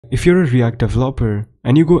If you're a React developer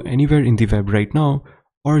and you go anywhere in the web right now,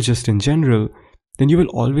 or just in general, then you will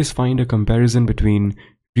always find a comparison between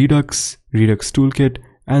Redux, Redux toolkit,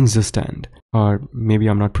 and Zustand. Or maybe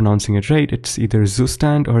I'm not pronouncing it right, it's either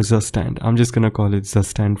Zustand or Zustand. I'm just gonna call it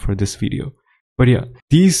Zustand for this video. But yeah,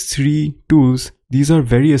 these three tools, these are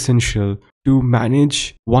very essential to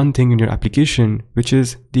manage one thing in your application, which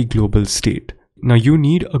is the global state. Now you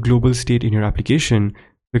need a global state in your application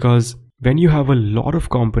because when you have a lot of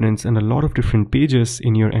components and a lot of different pages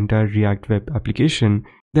in your entire React web application,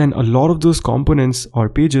 then a lot of those components or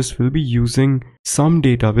pages will be using some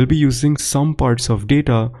data, will be using some parts of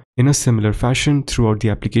data in a similar fashion throughout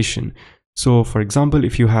the application. So for example,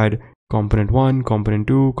 if you had component 1, component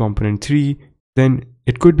 2, component 3, then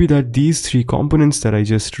it could be that these three components that I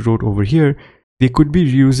just wrote over here, they could be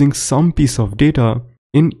using some piece of data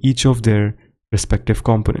in each of their respective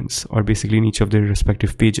components, or basically in each of their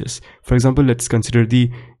respective pages. For example, let's consider the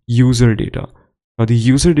user data. Now the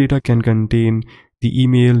user data can contain the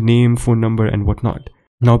email, name, phone number, and whatnot.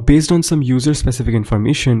 Now based on some user specific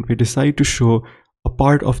information, we decide to show a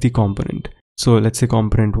part of the component. So let's say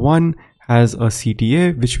component 1 has a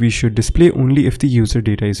CTA, which we should display only if the user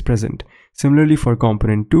data is present. Similarly for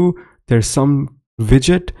component 2, there's some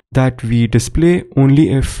widget that we display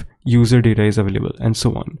only if user data is available, and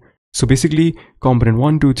so on. So basically component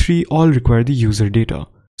 1, 2, 3 all require the user data.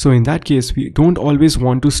 So in that case, we don't always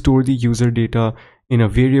want to store the user data in a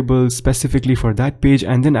variable specifically for that page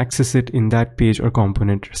and then access it in that page or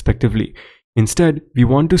component respectively. Instead, we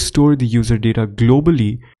want to store the user data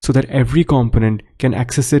globally so that every component can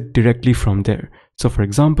access it directly from there. So for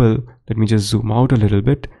example, let me just zoom out a little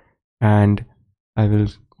bit and I will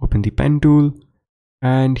open the pen tool,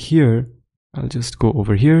 and here I'll just go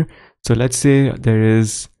over here. So let's say there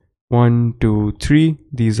is 1, 2, 3,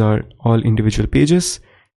 these are all individual pages,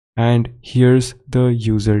 and here's the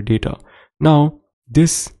user data. Now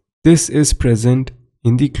this is present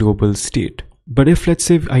in the global state. But if let's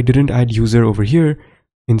say I didn't add user over here,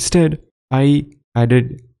 instead I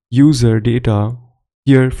added user data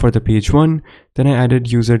here for the page 1, then I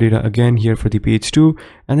added user data again here for the page 2,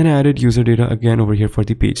 and then I added user data again over here for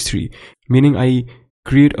the page 3, meaning I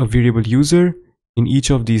create a variable user in each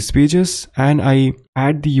of these pages and I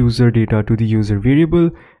add the user data to the user variable,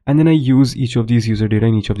 and then I use each of these user data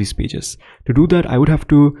in each of these pages. To do that, I would have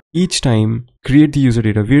to each time create the user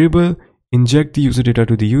data variable, inject the user data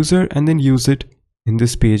to the user, and then use it in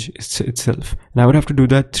this page itself. And I would have to do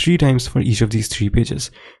that 3 times for each of these 3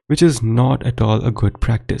 pages, which is not at all a good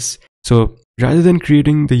practice. So rather than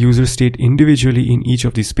creating the user state individually in each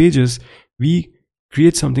of these pages, we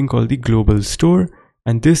create something called the global store.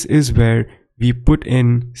 And this is where we put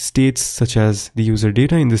in states such as the user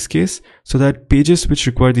data in this case, so that pages which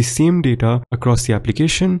require the same data across the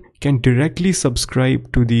application can directly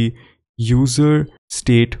subscribe to the user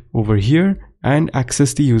state over here and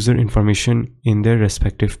access the user information in their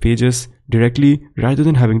respective pages directly rather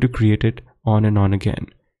than having to create it on and on again.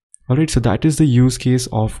 Alright, so that is the use case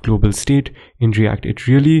of global state in React. It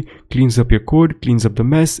really cleans up your code, cleans up the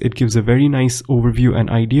mess. It gives a very nice overview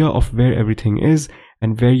and idea of where everything is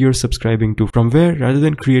and where you're subscribing to from where, rather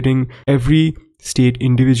than creating every state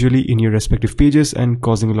individually in your respective pages and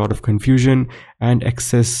causing a lot of confusion and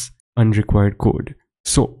excess unrequired code.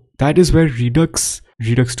 So that is where Redux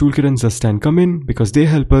toolkit and Zustand come in, because they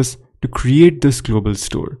help us to create this global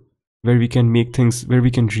store where we can make things, where we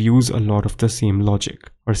can reuse a lot of the same logic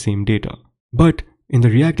or same data. But in the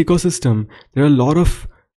React ecosystem, there are a lot of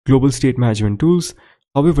global state management tools.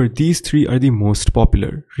 However, these 3 are the most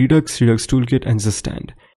popular: Redux, Redux toolkit, and Zustand.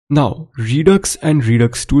 Now, Redux and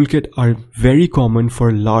Redux toolkit are very common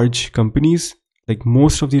for large companies. Like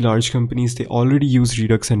most of the large companies, they already use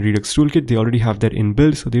Redux and Redux toolkit. They already have that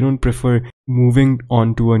inbuilt, so they don't prefer moving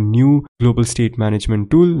on to a new global state management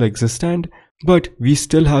tool like Zustand. But we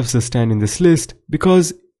still have Zustand in this list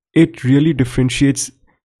because it really differentiates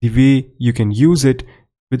the way you can use it.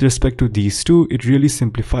 With respect to these two, it really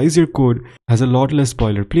simplifies your code, has a lot less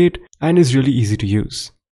boilerplate, and is really easy to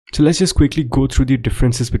use. So let's just quickly go through the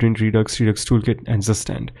differences between Redux, Redux toolkit, and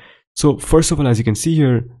Zustand. So first of all, as you can see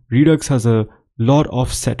here, Redux has a lot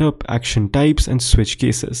of setup, action types, and switch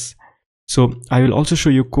cases. So I will also show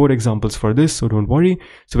you code examples for this, so don't worry.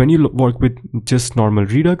 So when you work with just normal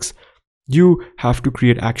Redux, you have to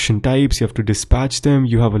create action types, you have to dispatch them,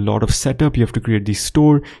 you have a lot of setup, you have to create the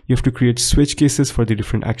store, you have to create switch cases for the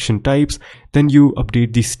different action types, then you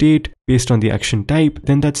update the state based on the action type,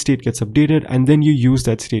 then that state gets updated, and then you use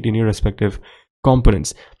that state in your respective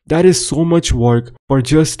components. That is so much work for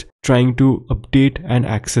just trying to update and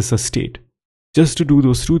access a state. just to do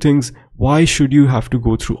those two things, why should you have to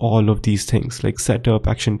go through all of these things like setup,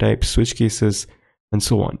 action types, switch cases, and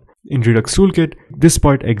so on? In Redux Toolkit, this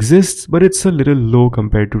part exists, but it's a little low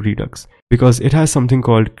compared to Redux because it has something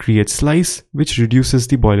called create slice, which reduces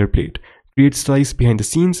the boilerplate. Create slice behind the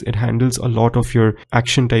scenes, it handles a lot of your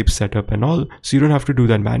action type setup and all, so you don't have to do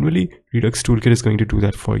that manually. Redux Toolkit is going to do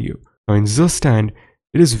that for you. Now in Zustand,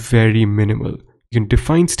 it is very minimal. You can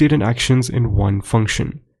define state and actions in one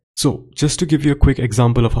function. So just to give you a quick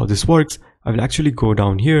example of how this works, I will actually go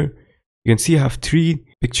down here. You can see I have three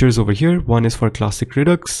pictures over here. One is for classic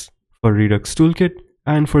Redux, for Redux Toolkit,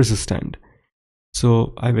 and for Zustand.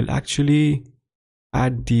 So I will actually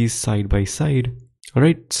add these side by side.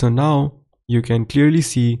 Alright, so now you can clearly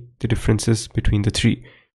see the differences between the three.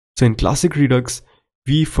 So in classic Redux,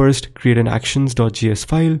 we first create an actions.js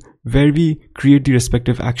file where we create the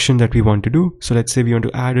respective action that we want to do. So let's say we want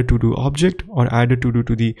to add a to-do object or add a to-do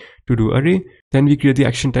to the to-do array. Then we create the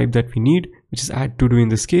action type that we need, which is add to-do in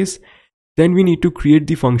this case. Then we need to create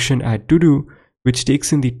the function add to-do, which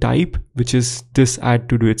takes in the type, which is this add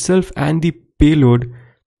to-do itself, and the payload,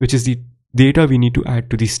 which is the data we need to add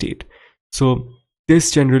to the state. So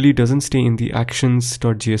this generally doesn't stay in the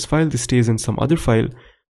actions.js file, this stays in some other file.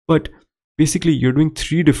 But basically you're doing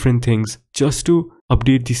three different things just to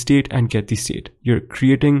update the state and get the state. You're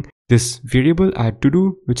creating this variable add to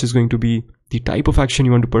do, which is going to be the type of action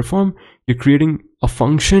you want to perform. You're creating a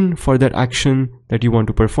function for that action that you want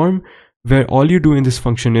to perform, where all you do in this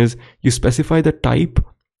function is you specify the type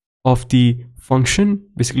of the function.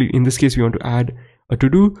 Basically in this case we want to add a to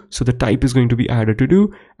do, so the type is going to be add a to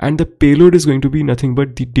do, and the payload is going to be nothing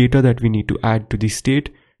but the data that we need to add to the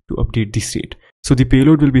state to update the state. So the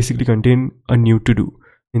payload will basically contain a new to do.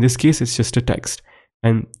 In this case it's just a text,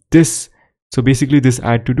 and this, so basically this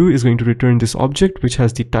add to do is going to return this object which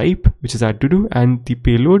has the type, which is add to do, and the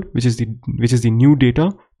payload, which is the new data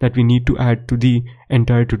that we need to add to the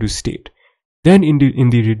entire to do state. Then in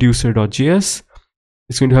the reducer.js,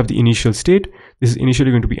 it's going to have the initial state. This is initially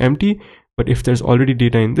going to be empty, but if there's already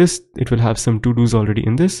data in this, it will have some to do's already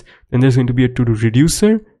in this. Then there's going to be a to do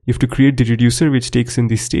reducer. You have to create the reducer which takes in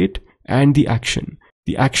the state and the action.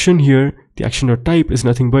 The action here, the action.type, is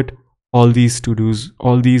nothing but all these to do's,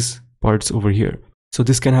 all these parts over here. So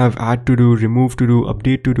this can have add to do, remove to do,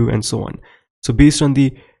 update to do, and so on. So based on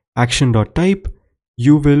the action.type,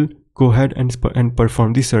 you will go ahead and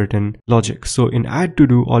perform the certain logic. So in add to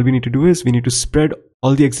do, all we need to do is we need to spread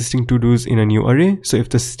all the existing to do's in a new array. So if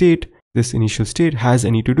the state, this initial state, has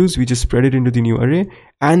any to do's, we just spread it into the new array,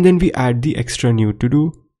 and then we add the extra new to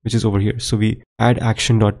do, which is over here. So we add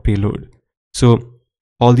action.payload. So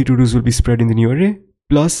all the to do's will be spread in the new array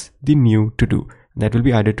plus the new to do that will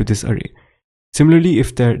be added to this array. Similarly,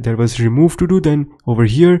 if there was remove to do, then over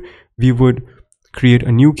here we would create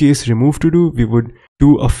a new case remove to do. We would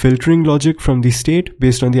do a filtering logic from the state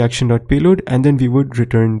based on the action.payload, and then we would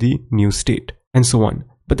return the new state, and so on.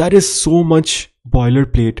 But that is so much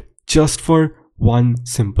boilerplate just for one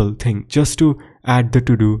simple thing. Just to add the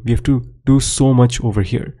to do, we have to do so much over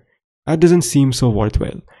here. That doesn't seem so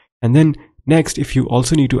worthwhile. And then next, if you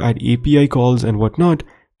also need to add API calls and whatnot,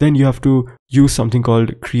 then you have to use something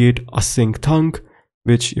called create async thunk,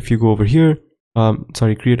 which if you go over here,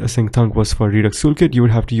 create async thunk was for Redux Toolkit, you would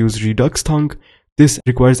have to use Redux thunk. This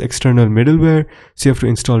requires external middleware, so you have to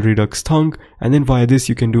install Redux thunk, and then via this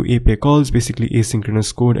you can do API calls, basically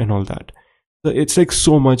asynchronous code and all that. So it's like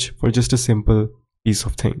so much for just a simple piece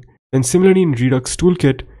of thing. Then similarly in Redux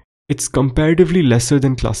Toolkit, it's comparatively lesser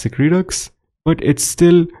than classic Redux, but it's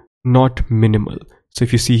still not minimal. So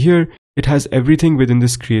if you see here, it has everything within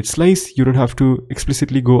this create slice. You don't have to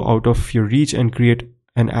explicitly go out of your reach and create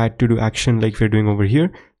an add to do action like we're doing over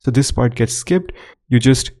here. So this part gets skipped. You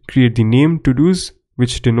just create the name to do's,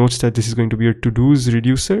 which denotes that this is going to be your to do's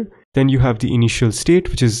reducer. Then you have the initial state,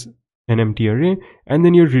 which is an empty array, and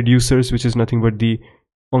then your reducers, which is nothing but the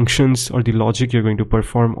functions or the logic you're going to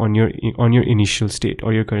perform on your initial state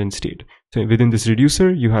or your current state. So within this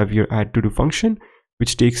reducer, you have your add to do function,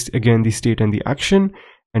 which takes again the state and the action,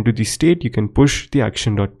 and to the state you can push the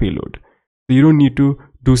action.payload. So you don't need to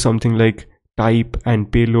do something like type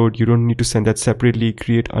and payload. You don't need to send that separately,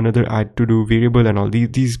 create another add to do variable, and all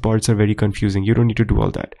these parts are very confusing. You don't need to do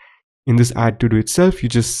all that. In this add to do itself, you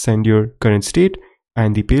just send your current state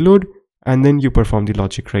and the payload, and then you perform the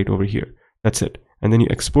logic right over here. That's it. And then you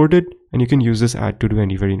export it, and you can use this add to do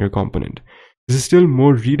anywhere in your component. This is still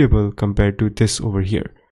more readable compared to this over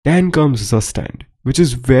here. Then comes Zustand, which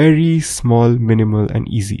is very small, minimal, and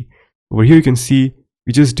easy. Over here you can see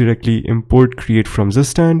we just directly import create from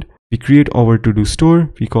Zustand. We create our to-do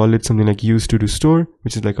store. We call it something like use to-do store,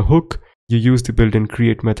 which is like a hook. You use the built-in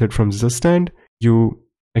create method from Zustand. you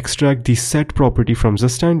extract the set property from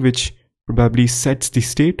Zustand, which probably sets the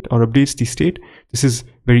state or updates the state. This is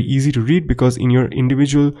very easy to read because in your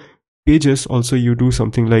individual pages also you do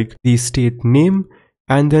something like the state name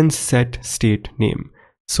and then set state name.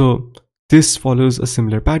 So this follows a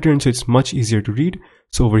similar pattern, so it's much easier to read.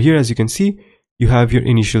 So over here, as you can see, you have your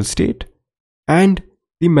initial state and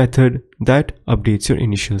the method that updates your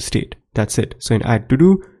initial state. That's it. So in add to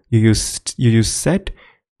do, you use set,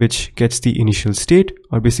 which gets the initial state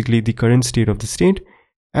or basically the current state of the state,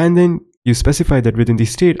 and then you specify that within the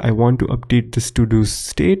state I want to update this to do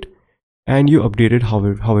state, and you update it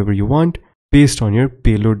however you want based on your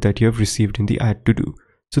payload that you have received in the add to do.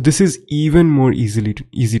 So this is even more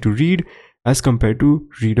easy to read as compared to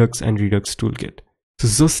Redux and Redux toolkit. So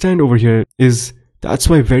Zustand over here that's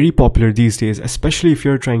why very popular these days, especially if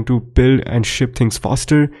you're trying to build and ship things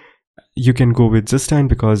faster. You can go with Zustand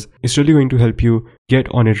because it's really going to help you get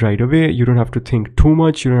on it right away. You don't have to think too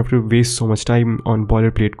much. You don't have to waste so much time on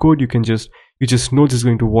boilerplate code. You just know this is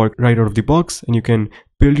going to work right out of the box, and you can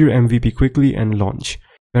build your MVP quickly and launch.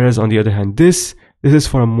 Whereas on the other hand, this is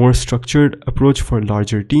for a more structured approach for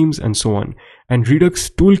larger teams and so on. And Redux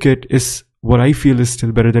toolkit is what I feel is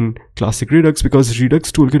still better than classic Redux, because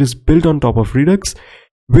Redux toolkit is built on top of Redux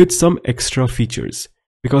with some extra features,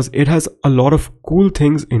 because it has a lot of cool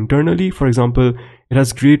things internally. For example, it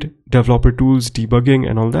has great developer tools, debugging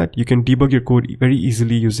and all that. You can debug your code very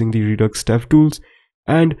easily using the Redux dev tools.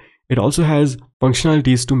 And it also has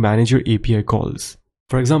functionalities to manage your API calls.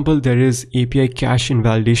 For example, there is API cache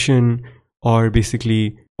invalidation, or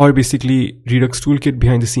basically Redux toolkit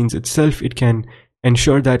behind the scenes itself. It can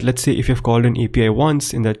ensure that, let's say if you've called an API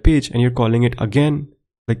once in that page and you're calling it again,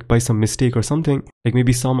 like by some mistake or something, like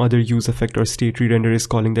maybe some other use effect or state re-render is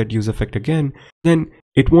calling that use effect again, then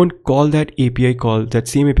it won't call that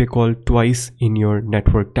same API call twice in your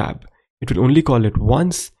network tab. It will only call it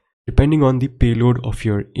once depending on the payload of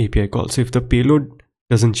your API call. So if the payload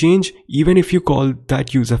doesn't change, even if you call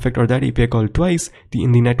that use effect or that API call twice,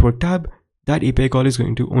 in the network tab, that API call is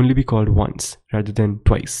going to only be called once rather than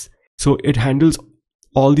twice. So it handles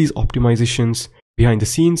all these optimizations behind the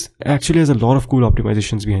scenes. It actually has a lot of cool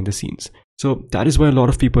optimizations behind the scenes. So that is why a lot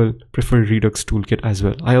of people prefer Redux toolkit as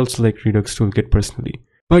well. I also like Redux toolkit personally.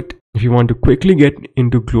 But if you want to quickly get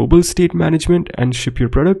into global state management and ship your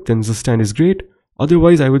product, then Zustand is great.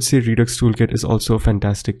 Otherwise, I would say Redux toolkit is also a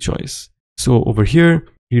fantastic choice. So over here,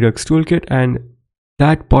 Redux toolkit, and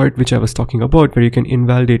that part which I was talking about, where you can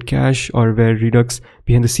invalidate cache, or where Redux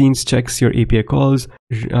behind the scenes checks your API calls,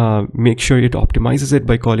 make sure it optimizes it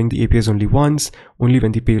by calling the APIs only once, only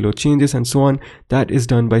when the payload changes and so on. That is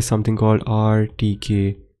done by something called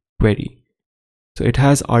RTK query. So it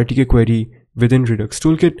has RTK query within Redux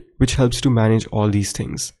toolkit, which helps to manage all these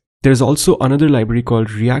things. There's also another library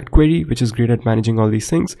called React query, which is great at managing all these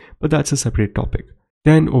things, but that's a separate topic.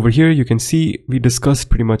 Then over here, you can see we discussed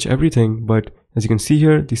pretty much everything, but as you can see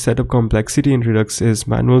here, the setup complexity in Redux is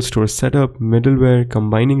manual store setup, middleware,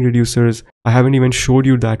 combining reducers. I haven't even showed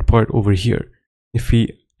you that part over here. If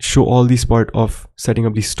we show all these part of setting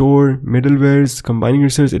up the store, middlewares, combining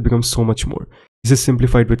reducers, it becomes so much more. This is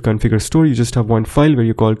simplified with configure store. You just have one file where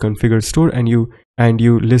you call configure store, and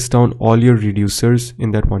you list down all your reducers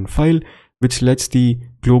in that one file, which lets the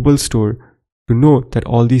global store to know that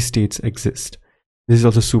all these states exist. This is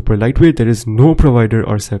also super lightweight. There is no provider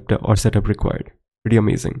or setup required. Pretty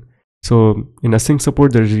amazing. So in async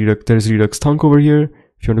support, there's Redux thunk over here.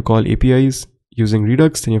 If you want to call APIs using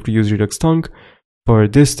Redux, then you have to use Redux thunk. For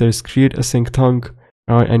this, there's create async thunk,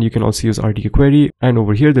 and you can also use RTK query. And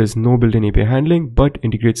over here, there's no built-in API handling, but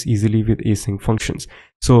integrates easily with async functions.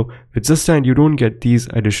 So with Zustand, you don't get these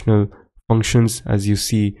additional functions as you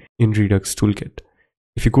see in Redux toolkit.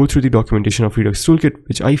 If you go through the documentation of Redux toolkit,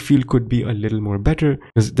 which I feel could be a little more better,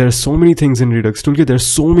 because there are so many things in Redux toolkit, there are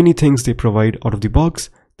so many things they provide out of the box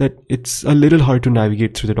that it's a little hard to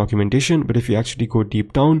navigate through the documentation. But if you actually go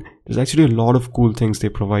deep down, there's actually a lot of cool things they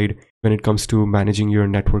provide when it comes to managing your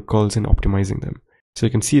network calls and optimizing them. So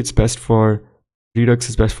you can see Redux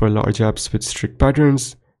is best for large apps with strict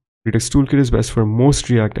patterns. Redux toolkit is best for most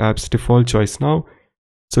React apps, default choice now.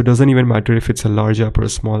 So it doesn't even matter if it's a large app or a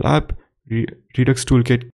small app. Redux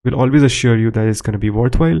toolkit will always assure you that it's going to be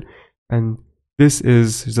worthwhile. And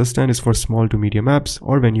Zustand is for small to medium apps,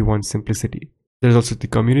 or when you want simplicity. There's also the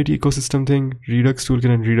community ecosystem thing. Redux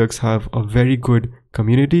toolkit and Redux have a very good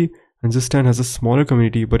community, and Zustand has a smaller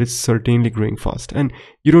community, but it's certainly growing fast. And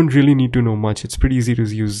you don't really need to know much. It's pretty easy to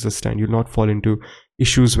use Zustand. You'll not fall into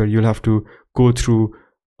issues where you'll have to go through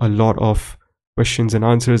a lot of questions and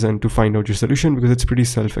answers and to find out your solution, because it's pretty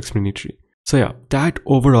self-explanatory. So yeah, that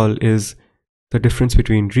overall is the difference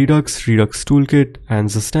between Redux, Redux Toolkit, and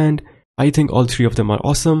Zustand, I think all three of them are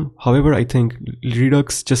awesome. However, I think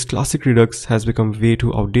Redux, just classic Redux, has become way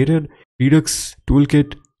too outdated. Redux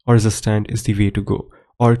Toolkit or Zustand is the way to go.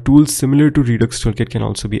 Or tools similar to Redux Toolkit can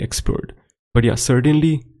also be explored. But yeah,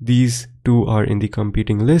 certainly these two are in the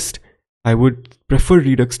competing list. I would prefer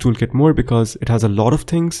Redux Toolkit more because it has a lot of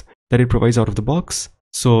things that it provides out of the box.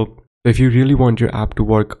 So if you really want your app to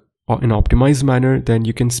work in an optimized manner, then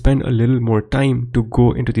you can spend a little more time to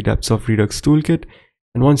go into the depths of Redux Toolkit.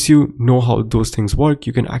 And once you know how those things work,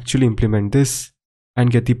 you can actually implement this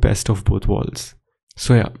and get the best of both worlds.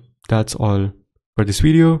 So yeah, that's all for this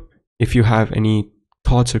video. If you have any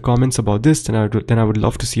thoughts or comments about this, then I would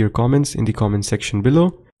love to see your comments in the comment section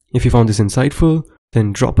below. If you found this insightful,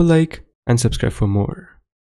 then drop a like and subscribe for more.